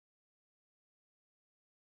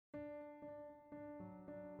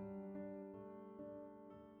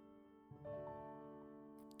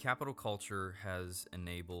Capital culture has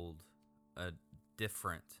enabled a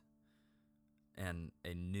different and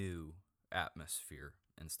a new atmosphere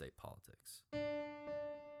in state politics.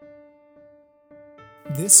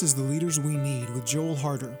 This is The Leaders We Need with Joel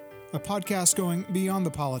Harder, a podcast going beyond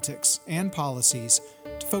the politics and policies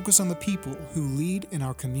to focus on the people who lead in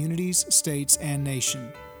our communities, states, and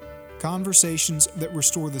nation. Conversations that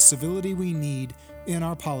restore the civility we need in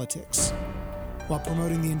our politics, while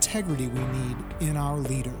promoting the integrity we need in our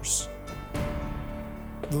leaders.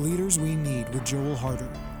 The Leaders We Need with Joel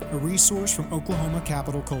Harder, a resource from Oklahoma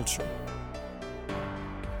Capital Culture.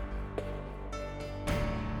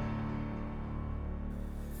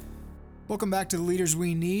 Welcome back to The Leaders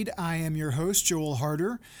We Need. I am your host, Joel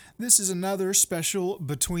Harder. This is another special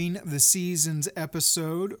Between the Seasons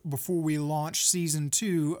episode before we launch Season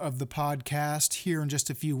 2 of the podcast here in just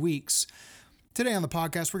a few weeks. Today on the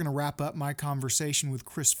podcast, we're going to wrap up my conversation with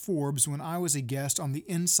Chris Forbes when I was a guest on the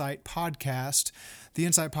Insight Podcast. The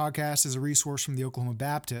Insight Podcast is a resource from the Oklahoma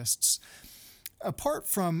Baptists. Apart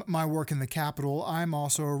from my work in the Capitol, I'm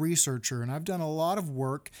also a researcher, and I've done a lot of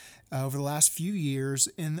work over the last few years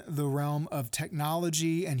in the realm of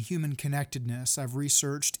technology and human connectedness. I've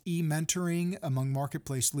researched e-mentoring among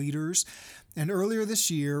marketplace leaders, and earlier this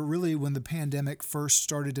year, really when the pandemic first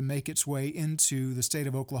started to make its way into the state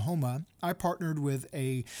of Oklahoma, I partnered with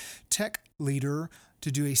a tech leader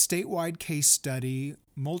to do a statewide case study,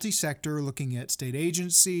 multi-sector, looking at state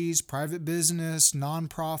agencies, private business,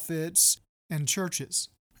 nonprofits, and churches.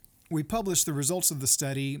 We published the results of the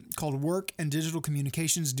study called Work and Digital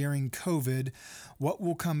Communications During COVID, What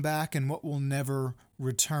Will Come Back and What Will Never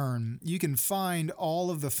Return. You can find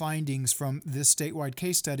all of the findings from this statewide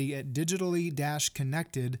case study at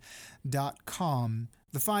digitally-connected.com.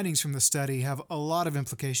 The findings from the study have a lot of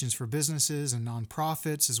implications for businesses and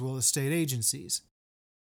nonprofits as well as state agencies.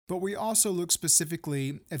 But we also look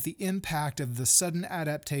specifically at the impact of the sudden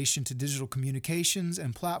adaptation to digital communications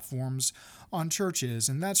and platforms on churches,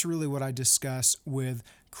 and that's really what I discuss with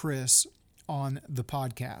Chris on the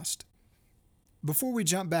podcast. Before we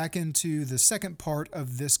jump back into the second part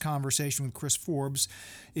of this conversation with Chris Forbes,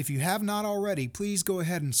 if you have not already, please go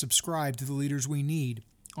ahead and subscribe to The Leaders We Need.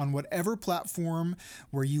 On whatever platform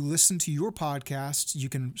where you listen to your podcasts, you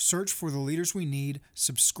can search for The Leaders We Need,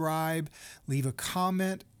 subscribe, leave a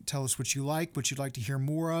comment, tell us what you like, what you'd like to hear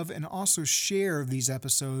more of, and also share these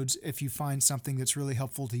episodes if you find something that's really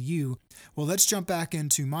helpful to you. Well, let's jump back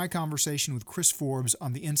into my conversation with Chris Forbes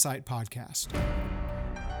on the Insight Podcast.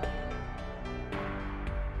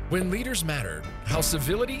 When Leaders Matter, How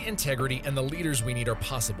Civility, Integrity, and the Leaders We Need Are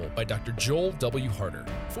Possible by Dr. Joel W. Harder.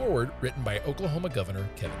 Forward written by Oklahoma Governor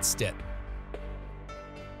Kevin Stitt.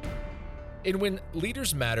 In When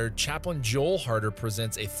Leaders Matter, Chaplain Joel Harder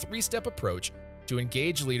presents a three-step approach to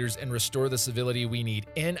engage leaders and restore the civility we need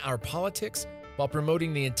in our politics while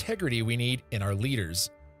promoting the integrity we need in our leaders.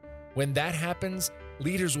 When that happens,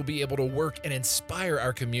 leaders will be able to work and inspire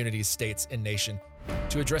our communities, states, and nation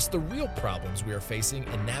to address the real problems we are facing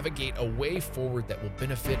and navigate a way forward that will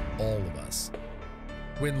benefit all of us.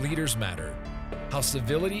 When Leaders Matter, How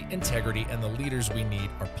Civility, Integrity, and the Leaders We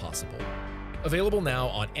Need Are Possible. Available now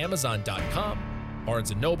on Amazon.com,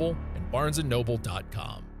 Barnes & Noble, and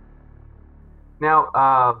BarnesandNoble.com.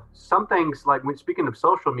 Now, some things like when speaking of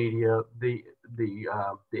social media, the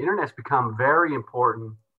internet's become very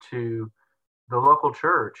important to the local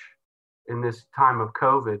church in this time of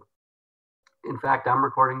COVID. In fact, I'm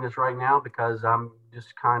recording this right now because I'm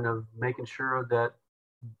just kind of making sure that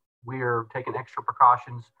we are taking extra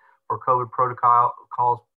precautions for COVID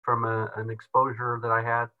protocols from an exposure that I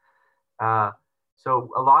had. So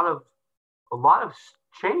a lot of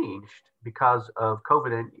changed because of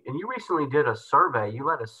COVID. And you recently did a survey. You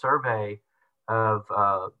led a survey of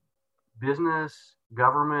business,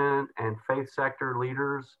 government, and faith sector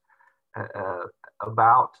leaders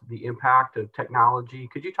about the impact of technology.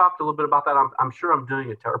 Could you talk a little bit about that? I'm sure I'm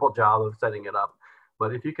doing a terrible job of setting it up,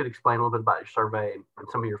 but if you could explain a little bit about your survey and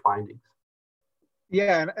some of your findings.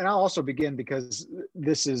 Yeah, and I'll also begin because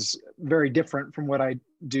this is very different from what I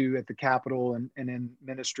do at the Capitol and in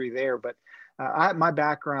ministry there. But my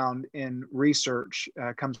background in research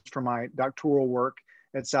comes from my doctoral work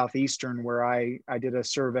at Southeastern, where I did a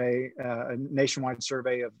survey, a nationwide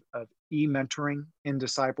survey of e-mentoring in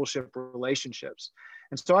discipleship relationships.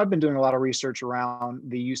 And so I've been doing a lot of research around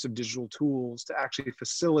the use of digital tools to actually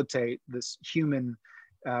facilitate this human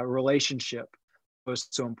relationship was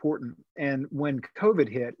so important. And when COVID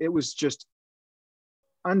hit, it was just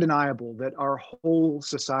undeniable that our whole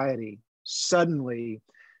society suddenly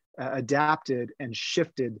adapted and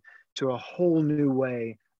shifted to a whole new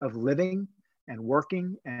way of living and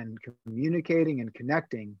working and communicating and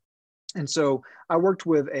connecting. And so I worked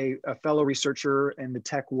with a fellow researcher in the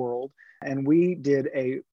tech world, and we did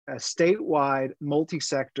a statewide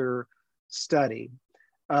multi-sector study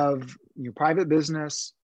of private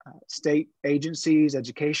business, state agencies,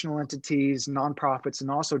 educational entities, nonprofits, and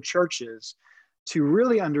also churches to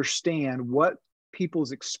really understand what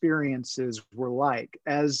people's experiences were like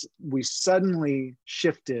as we suddenly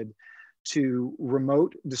shifted to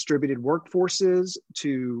remote distributed workforces,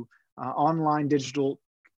 to online digital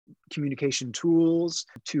communication tools,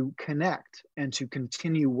 to connect and to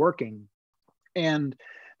continue working. And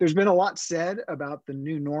there's been a lot said about the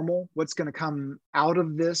new normal, what's going to come out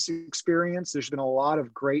of this experience. There's been a lot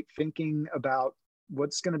of great thinking about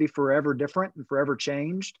what's going to be forever different and forever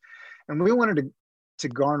changed. And we wanted to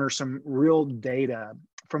garner some real data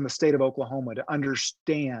from the state of Oklahoma to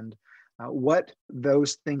understand what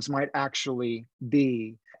those things might actually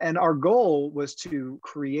be. And our goal was to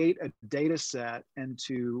create a data set and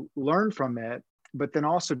to learn from it, but then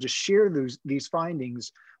also to share these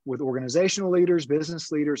findings with organizational leaders,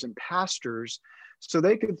 business leaders, and pastors, so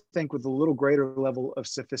they could think with a little greater level of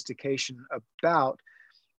sophistication about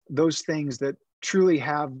those things that truly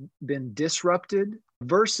have been disrupted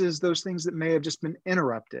versus those things that may have just been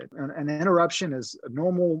interrupted. An interruption is a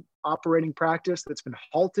normal operating practice that's been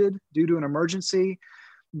halted due to an emergency,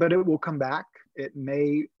 but it will come back. It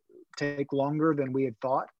may take longer than we had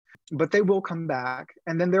thought, but they will come back.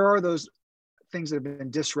 And then there are those things that have been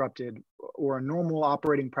disrupted, or a normal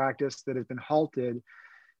operating practice that has been halted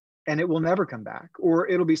and it will never come back, or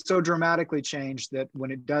it'll be so dramatically changed that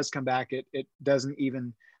when it does come back, it doesn't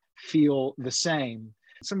even feel the same.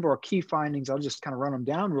 Some of our key findings, I'll just kind of run them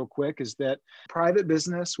down real quick, is that private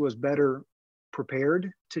business was better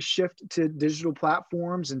prepared to shift to digital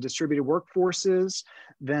platforms and distributed workforces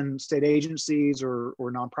than state agencies or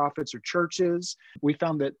nonprofits or churches. We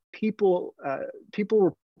found that people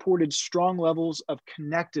reported strong levels of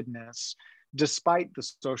connectedness despite the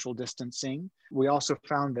social distancing. We also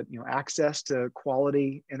found that access to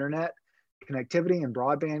quality internet connectivity and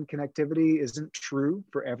broadband connectivity isn't true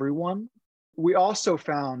for everyone. We also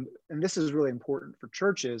found, and this is really important for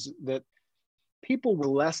churches, that people were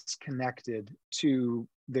less connected to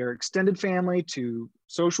their extended family, to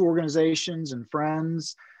social organizations and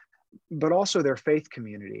friends, but also their faith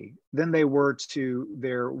community than they were to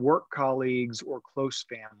their work colleagues or close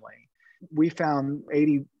family. We found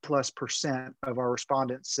 80+% of our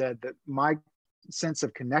respondents said that my sense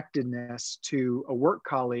of connectedness to a work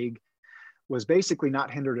colleague was basically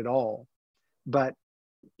not hindered at all. But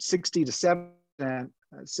 60 to 70%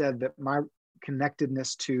 said that my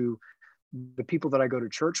connectedness to the people that I go to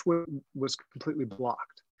church with was completely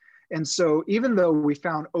blocked. And so even though we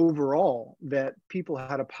found overall that people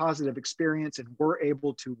had a positive experience and were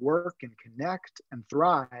able to work and connect and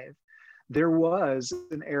thrive, there was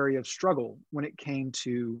an area of struggle when it came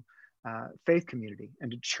to faith community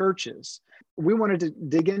and to churches. We wanted to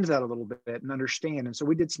dig into that a little bit and understand. And so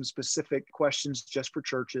we did some specific questions just for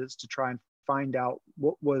churches to try and find out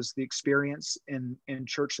what was the experience in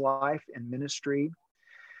church life and ministry.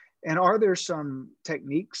 And are there some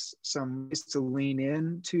techniques, some ways to lean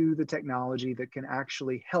into the technology that can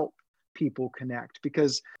actually help people connect?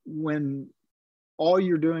 Because when all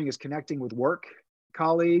you're doing is connecting with work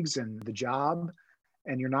colleagues and the job,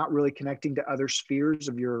 and you're not really connecting to other spheres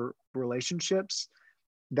of your relationships,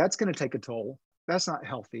 that's going to take a toll. That's not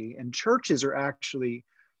healthy. And churches are actually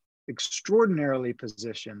extraordinarily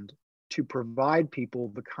positioned to provide people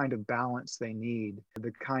the kind of balance they need,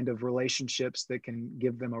 the kind of relationships that can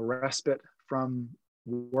give them a respite from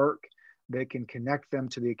work, that can connect them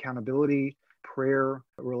to the accountability, prayer,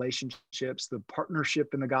 relationships, the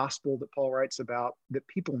partnership in the gospel that Paul writes about, that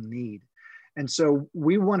people need. And so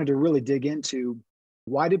we wanted to really dig into,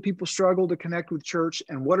 why did people struggle to connect with church,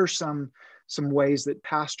 and what are some ways that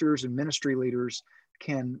pastors and ministry leaders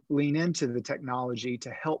can lean into the technology to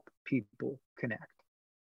help people connect?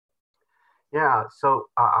 Yeah, so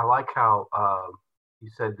I like how you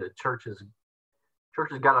said that churches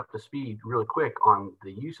got up to speed really quick on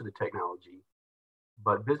the use of the technology,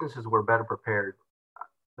 but businesses were better prepared.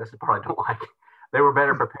 That's the part I don't like. They were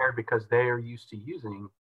better prepared because they are used to using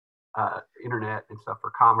internet and stuff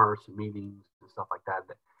for commerce and meetings and stuff like that.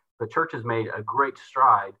 The churches made a great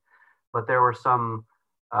stride, but there were some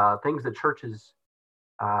things that churches,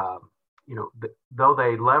 though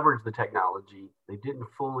they leveraged the technology, they didn't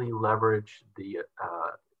fully leverage the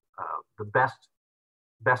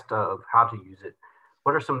best of how to use it.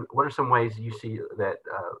 What are some ways you see that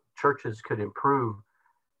churches could improve,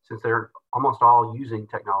 since they're almost all using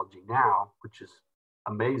technology now, which is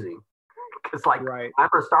amazing? Because right. When I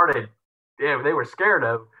first started, they were scared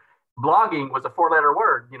of. Blogging was a 4-letter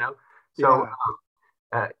word, So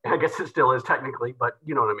I guess it still is technically, but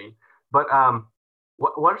you know what I mean. But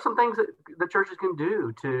what are some things that the churches can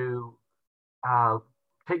do to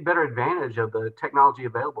take better advantage of the technology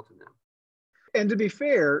available to them? And to be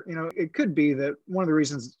fair, it could be that one of the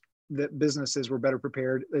reasons that businesses were better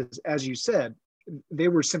prepared is, as you said, they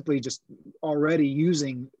were simply just already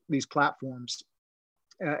using these platforms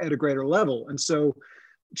at a greater level. And so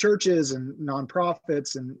churches and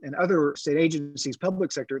nonprofits and other state agencies,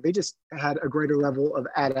 public sector, they just had a greater level of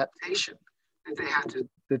adaptation that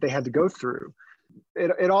they had to go through.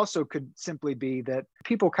 It also could simply be that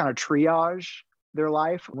people kind of triage their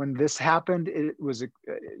life. When this happened, it was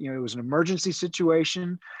an emergency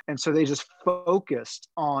situation. And so they just focused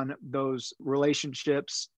on those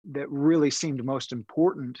relationships that really seemed most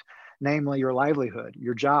important, namely your livelihood,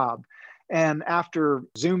 your job. And after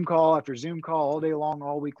Zoom call after Zoom call, all day long,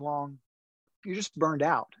 all week long, you're just burned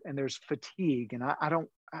out and there's fatigue. And I don't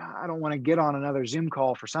want to get on another Zoom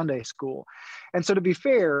call for Sunday school. And so to be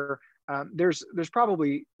fair, there's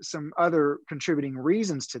probably some other contributing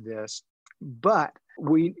reasons to this, but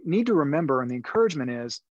we need to remember, and the encouragement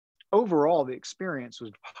is, overall, the experience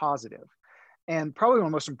was positive. And probably one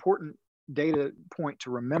of the most important data point to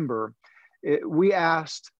remember, we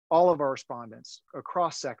asked all of our respondents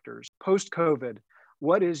across sectors, post-COVID,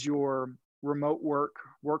 what is your remote work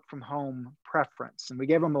from home preference? And we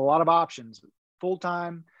gave them a lot of options: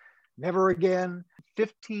 full-time, never again,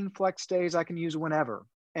 15 flex days I can use whenever.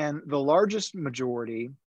 And the largest majority,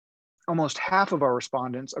 almost half of our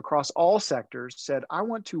respondents across all sectors, said, I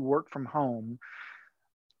want to work from home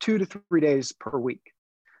 2 to 3 days per week.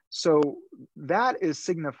 So that is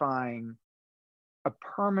signifying a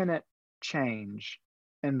permanent change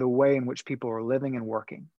in the way in which people are living and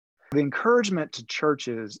working. The encouragement to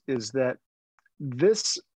churches is that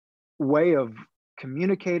this way of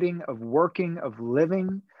communicating, of working, of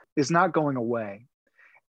living is not going away.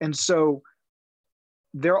 And so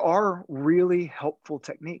there are really helpful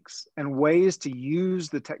techniques and ways to use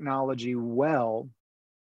the technology well,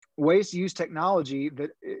 ways to use technology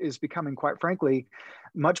that is becoming, quite frankly,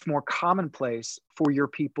 much more commonplace for your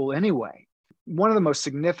people anyway. One of the most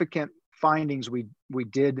significant findings we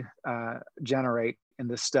did generate in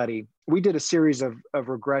this study, we did a series of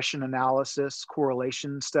regression analysis,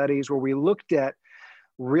 correlation studies, where we looked at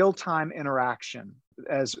real-time interaction.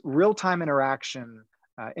 As real-time interaction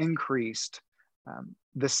increased,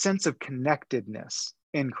 the sense of connectedness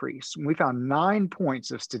increased. And we found 9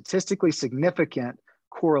 points of statistically significant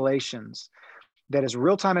correlations that as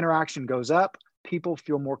real-time interaction goes up, people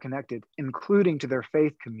feel more connected, including to their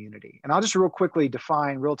faith community. And I'll just real quickly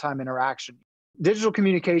define real-time interaction. Digital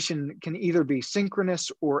communication can either be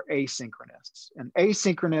synchronous or asynchronous. And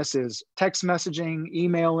asynchronous is text messaging,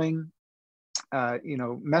 emailing,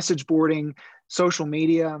 message boarding, social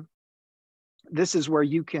media. This is where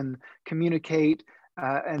you can communicate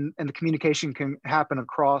and the communication can happen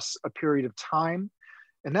across a period of time.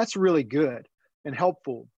 And that's really good and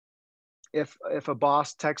helpful. If a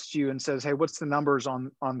boss texts you and says, hey, what's the numbers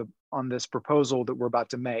on this proposal that we're about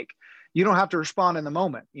to make? You don't have to respond in the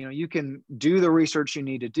moment. You can do the research you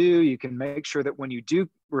need to do. You can make sure that when you do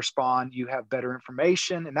respond, you have better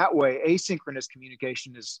information. And that way, asynchronous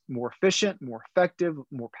communication is more efficient, more effective,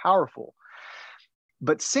 more powerful.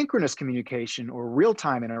 But synchronous communication or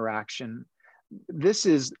real-time interaction,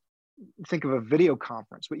 think of a video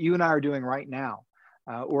conference, what you and I are doing right now,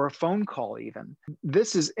 or a phone call even.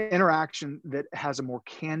 This is interaction that has a more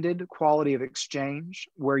candid quality of exchange,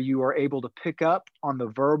 where you are able to pick up on the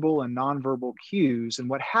verbal and nonverbal cues. And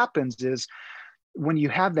what happens is, when you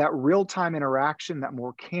have that real-time interaction, that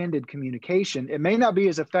more candid communication, it may not be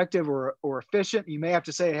as effective or efficient. You may have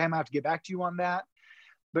to say, hey, I'm gonna have to get back to you on that.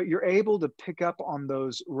 But you're able to pick up on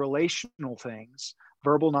those relational things,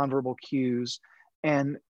 verbal, nonverbal cues,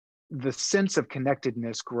 and the sense of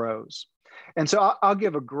connectedness grows. And so I'll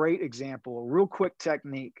give a great example, a real quick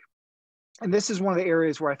technique. And this is one of the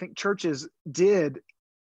areas where I think churches did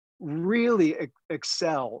really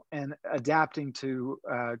excel in adapting to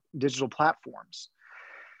digital platforms.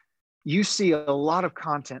 You see a lot of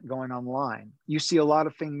content going online. You see a lot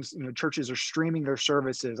of things, churches are streaming their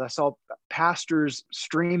services. I saw pastors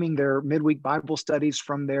streaming their midweek Bible studies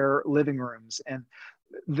from their living rooms. And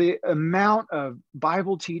the amount of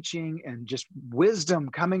Bible teaching and just wisdom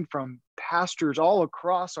coming from pastors all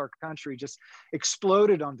across our country just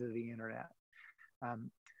exploded onto the internet.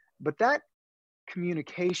 But that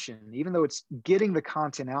communication, even though it's getting the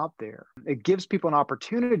content out there, it gives people an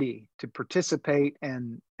opportunity to participate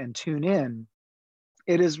and tune in.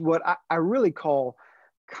 It is what I really call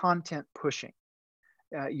content pushing.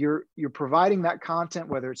 You're providing that content,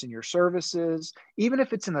 whether it's in your services, even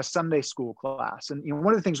if it's in a Sunday school class. And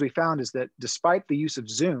one of the things we found is that despite the use of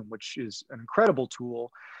Zoom, which is an incredible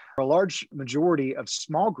tool, a large majority of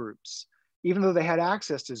small groups, even though they had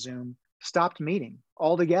access to Zoom, stopped meeting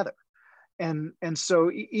altogether. And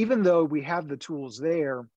so even though we have the tools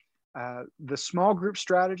there, the small group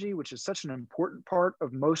strategy, which is such an important part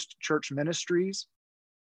of most church ministries,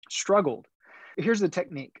 struggled. Here's the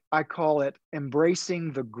technique. I call it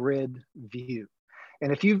embracing the grid view.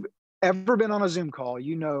 And if you've ever been on a Zoom call,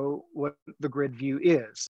 you know what the grid view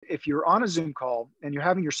is. If you're on a Zoom call and you're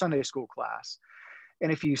having your Sunday school class,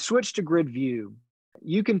 and if you switch to grid view,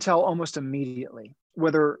 you can tell almost immediately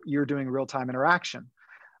whether you're doing real-time interaction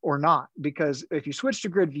or not. Because if you switch to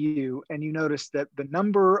grid view and you notice that the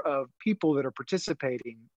number of people that are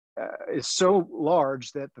participating is so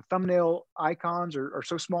large that the thumbnail icons are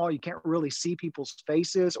so small, you can't really see people's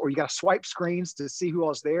faces, or you got to swipe screens to see who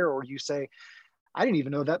else there, or you say, I didn't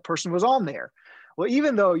even know that person was on there. Well,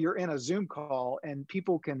 even though you're in a Zoom call and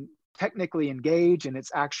people can technically engage and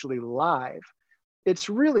it's actually live, it's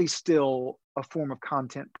really still a form of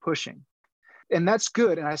content pushing. And that's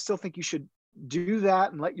good. And I still think you should do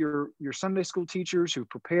that and let your Sunday school teachers who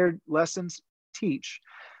prepared lessons teach.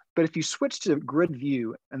 But if you switch to grid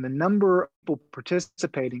view and the number of people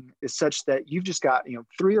participating is such that you've just got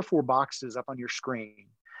 3 or 4 boxes up on your screen,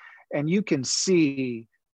 and you can see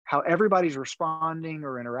how everybody's responding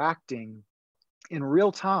or interacting in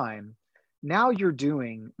real time, now you're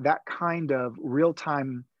doing that kind of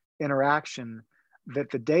real-time interaction that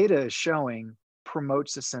the data is showing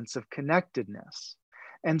promotes a sense of connectedness.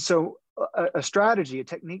 And so a strategy, a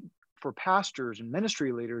technique for pastors and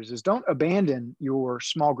ministry leaders is don't abandon your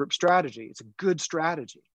small group strategy. It's a good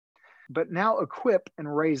strategy, but now equip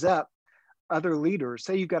and raise up other leaders.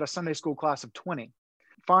 Say you've got a Sunday school class of 20,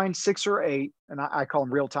 find 6 or 8, and I call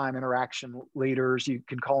them real-time interaction leaders. You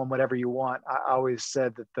can call them whatever you want. I always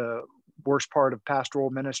said that the worst part of pastoral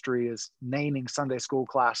ministry is naming Sunday school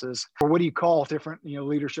classes, or what do you call different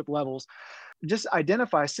leadership levels. Just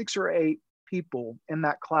identify 6 or 8 people in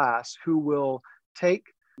that class who will take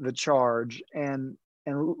the charge and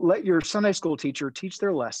let your Sunday school teacher teach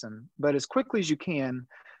their lesson, but as quickly as you can,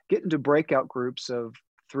 get into breakout groups of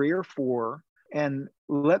 3 or 4 and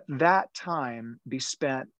let that time be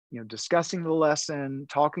spent, discussing the lesson,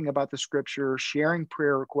 talking about the scripture, sharing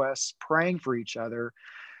prayer requests, praying for each other.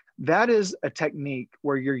 That is a technique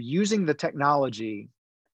where you're using the technology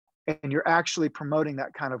and you're actually promoting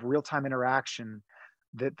that kind of real-time interaction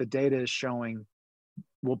that the data is showing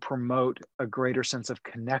will promote a greater sense of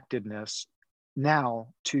connectedness now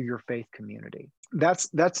to your faith community. That's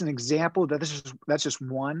an example. That's just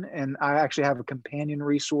one. And I actually have a companion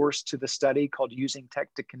resource to the study called Using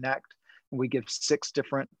Tech to Connect. And we give 6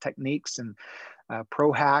 different techniques and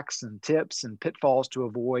pro hacks and tips and pitfalls to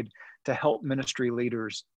avoid to help ministry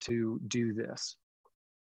leaders to do this.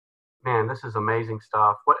 Man, this is amazing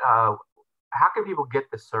stuff. How can people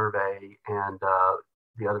get the survey and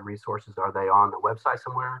the other resources? Are they on the website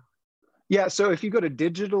somewhere? Yeah, so if you go to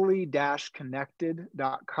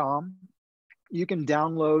digitally-connected.com, you can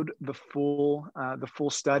download the full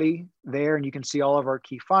study there, and you can see all of our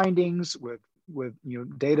key findings with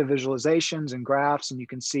data visualizations and graphs, and you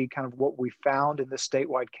can see kind of what we found in this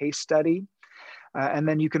statewide case study. And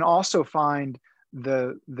then you can also find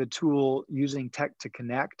the tool Using Tech to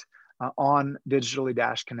Connect on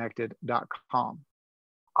digitally-connected.com.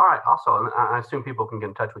 All right. Also, and I assume people can get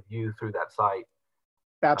in touch with you through that site.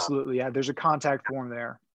 Absolutely. Yeah. There's a contact form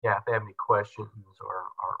there. Yeah. If they have any questions or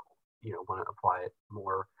want to apply it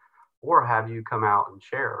more, or have you come out and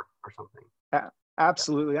share or something.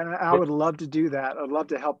 Absolutely. And I would love to do that. I'd love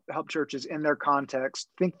to help churches in their context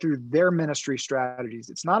think through their ministry strategies.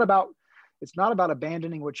 It's not about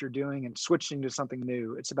abandoning what you're doing and switching to something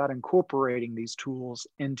new. It's about incorporating these tools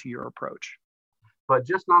into your approach. But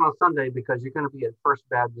just not on Sunday, because you're going to be at First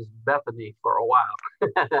Baptist Bethany for a while.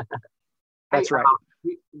 That's right.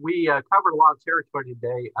 We covered a lot of territory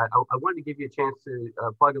today. I wanted to give you a chance to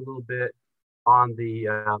plug a little bit on the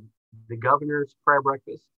governor's prayer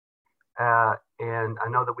breakfast. And I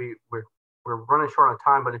know that we're running short on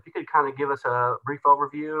time, but if you could kind of give us a brief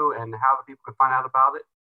overview and how the people can find out about it.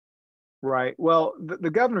 Right. Well, the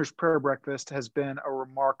governor's prayer breakfast has been a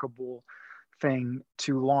remarkable thing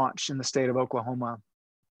to launch in the state of Oklahoma.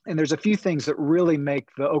 And there's a few things that really make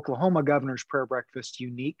the Oklahoma governor's prayer breakfast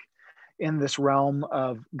unique in this realm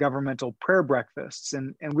of governmental prayer breakfasts.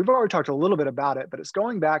 And we've already talked a little bit about it, but it's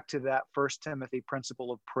going back to that 1 Timothy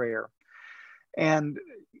principle of prayer. And,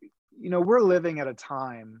 we're living at a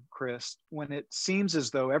time, Chris, when it seems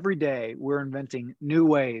as though every day we're inventing new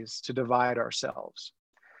ways to divide ourselves.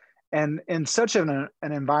 And in such an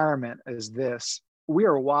environment as this, we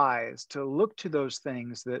are wise to look to those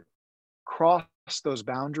things that cross those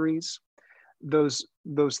boundaries, those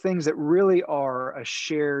things that really are a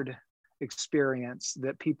shared experience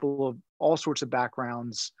that people of all sorts of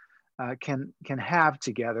backgrounds can have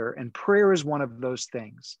together. And prayer is one of those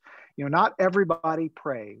things. Not everybody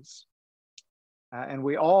prays, and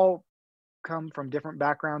we all come from different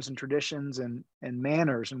backgrounds and traditions and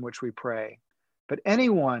manners in which we pray, but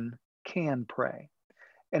anyone can pray.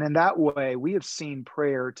 And in that way, we have seen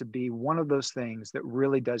prayer to be one of those things that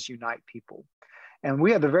really does unite people. And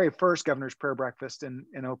we had the very first Governor's Prayer Breakfast in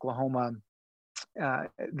Oklahoma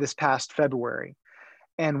this past February.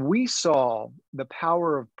 And we saw the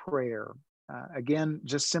power of prayer, again,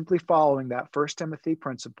 just simply following that 1 Timothy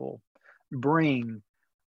principle, bring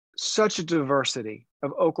such a diversity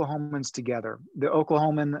of Oklahomans together. The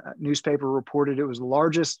Oklahoman newspaper reported it was the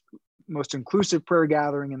largest, most inclusive prayer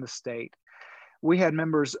gathering in the state. We had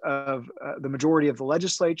members of the majority of the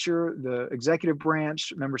legislature, the executive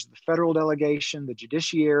branch, members of the federal delegation, the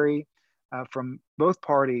judiciary from both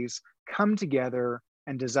parties come together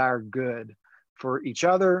and desire good for each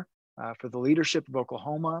other, for the leadership of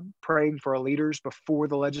Oklahoma, praying for our leaders before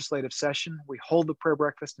the legislative session. We hold the prayer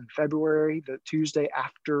breakfast in February, the Tuesday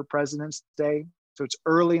after President's Day. So it's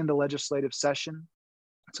early in the legislative session.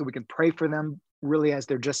 So we can pray for them really as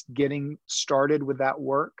they're just getting started with that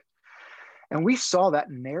work. And we saw that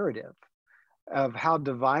narrative of how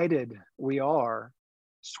divided we are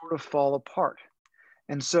sort of fall apart.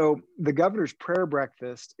 And so the Governor's Prayer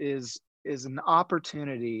Breakfast is an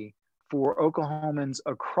opportunity for Oklahomans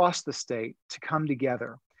across the state to come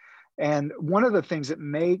together. And one of the things that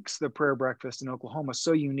makes the prayer breakfast in Oklahoma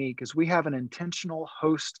so unique is we have an intentional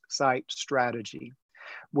host site strategy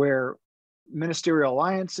where ministerial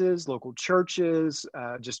alliances, local churches,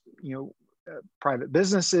 private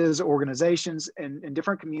businesses, organizations, and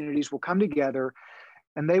different communities will come together,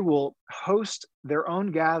 and they will host their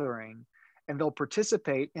own gathering, and they'll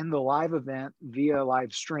participate in the live event via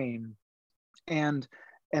live stream. And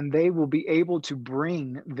they will be able to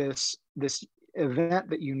bring this event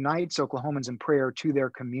that unites Oklahomans in prayer to their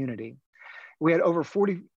community. We had over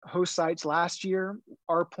 40 host sites last year.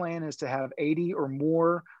 Our plan is to have 80 or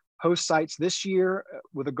more host sites this year,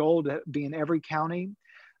 with a goal to be in every county.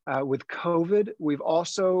 With COVID, we've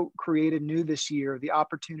also created new this year the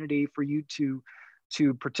opportunity for you to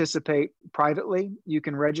participate privately. You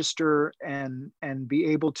can register and be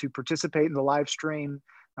able to participate in the live stream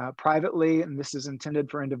privately, and this is intended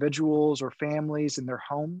for individuals or families in their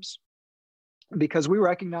homes, because we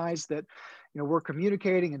recognize that we're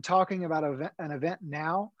communicating and talking about an event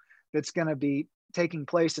now that's going to be taking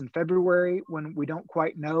place in February when we don't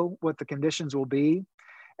quite know what the conditions will be,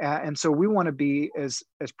 and so we want to be as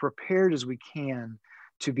prepared as we can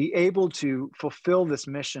to be able to fulfill this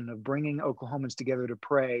mission of bringing Oklahomans together to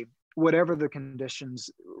pray, whatever the conditions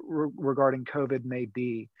regarding COVID may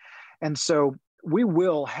be. And so we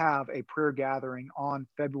will have a prayer gathering on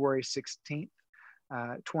February 16th,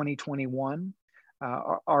 2021.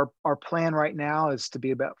 Our plan right now is to be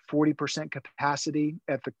about 40% capacity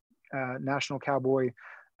at the National Cowboy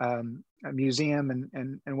Museum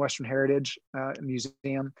and Western Heritage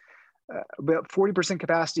Museum. About 40%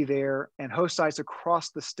 capacity there, and host sites across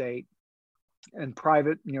the state and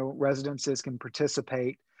private residences can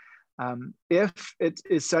participate. If it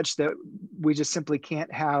is such that we just simply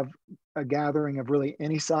can't have a gathering of really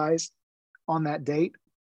any size on that date,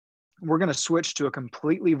 we're going to switch to a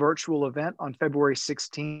completely virtual event on February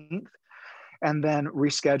 16th, and then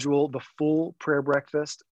reschedule the full prayer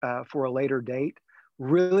breakfast for a later date.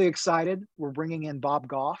 Really excited. We're bringing in Bob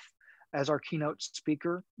Goff as our keynote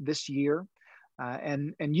speaker this year.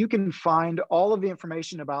 And you can find all of the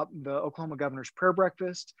information about the Oklahoma Governor's Prayer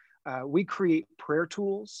Breakfast. We create prayer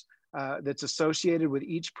tools that's associated with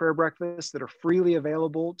each prayer breakfast that are freely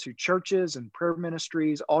available to churches and prayer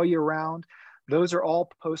ministries all year round. Those are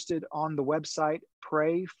all posted on the website,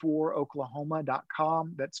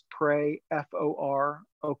 prayforoklahoma.com. That's pray, F-O-R,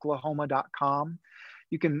 Oklahoma.com.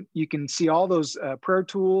 You can see all those prayer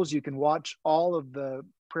tools. You can watch all of the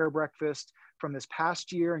prayer breakfast from this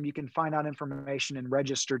past year, and you can find out information and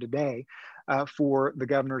register today for the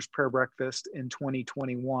Governor's Prayer Breakfast in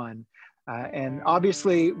 2021. And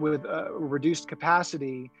obviously, with reduced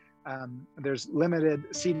capacity, there's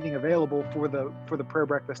limited seating available for the prayer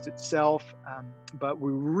breakfast itself, but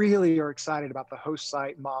we really are excited about the host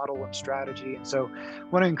site model and strategy. And so I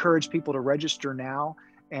want to encourage people to register now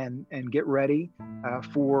and get ready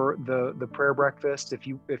for the prayer breakfast.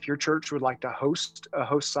 If your church would like to host a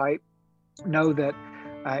host site, know that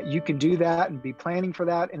you can do that and be planning for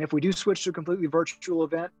that. And if we do switch to a completely virtual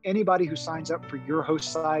event, anybody who signs up for your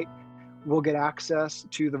host site will get access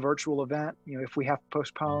to the virtual event, if we have to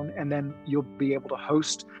postpone, and then you'll be able to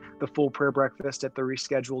host the full prayer breakfast at the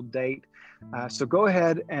rescheduled date. So go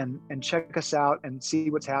ahead and check us out and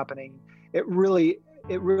see what's happening. It really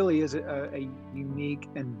is a unique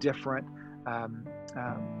and different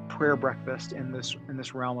prayer breakfast in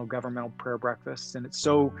this realm of governmental prayer breakfasts, and it's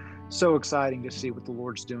so exciting to see what the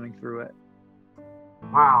Lord's doing through it.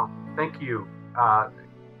 Wow, thank you.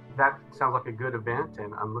 That sounds like a good event,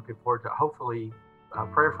 and I'm looking forward to, hopefully,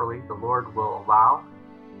 prayerfully, the Lord will allow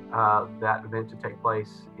that event to take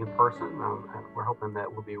place in person. And we're hoping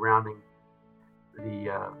that we'll be rounding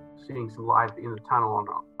seeing some light at the end of the tunnel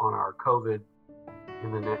on our COVID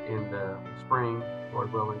in the spring,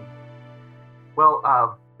 Lord willing.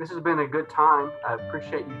 Well, this has been a good time. I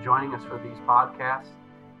appreciate you joining us for these podcasts,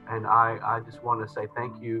 and I just want to say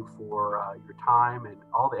thank you for your time and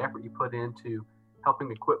all the effort you put into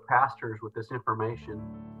helping equip pastors with this information.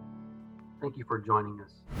 Thank you for joining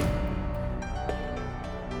us.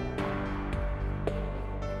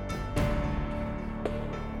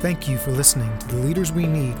 Thank you for listening to The Leaders We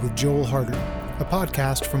Need with Joel Harder, a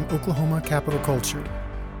podcast from Oklahoma Capital Culture.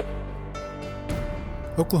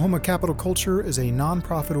 Oklahoma Capital Culture is a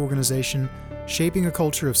nonprofit organization shaping a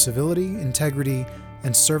culture of civility, integrity,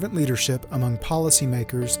 and servant leadership among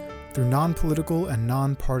policymakers through non-political and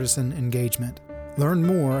non-partisan engagement. Learn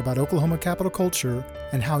more about Oklahoma Capital Culture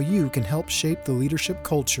and how you can help shape the leadership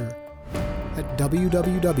culture at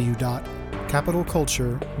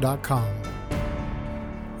www.capitalculture.com.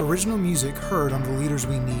 Original music heard on The Leaders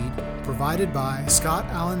We Need, provided by Scott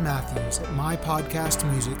Allen Matthews at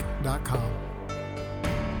mypodcastmusic.com.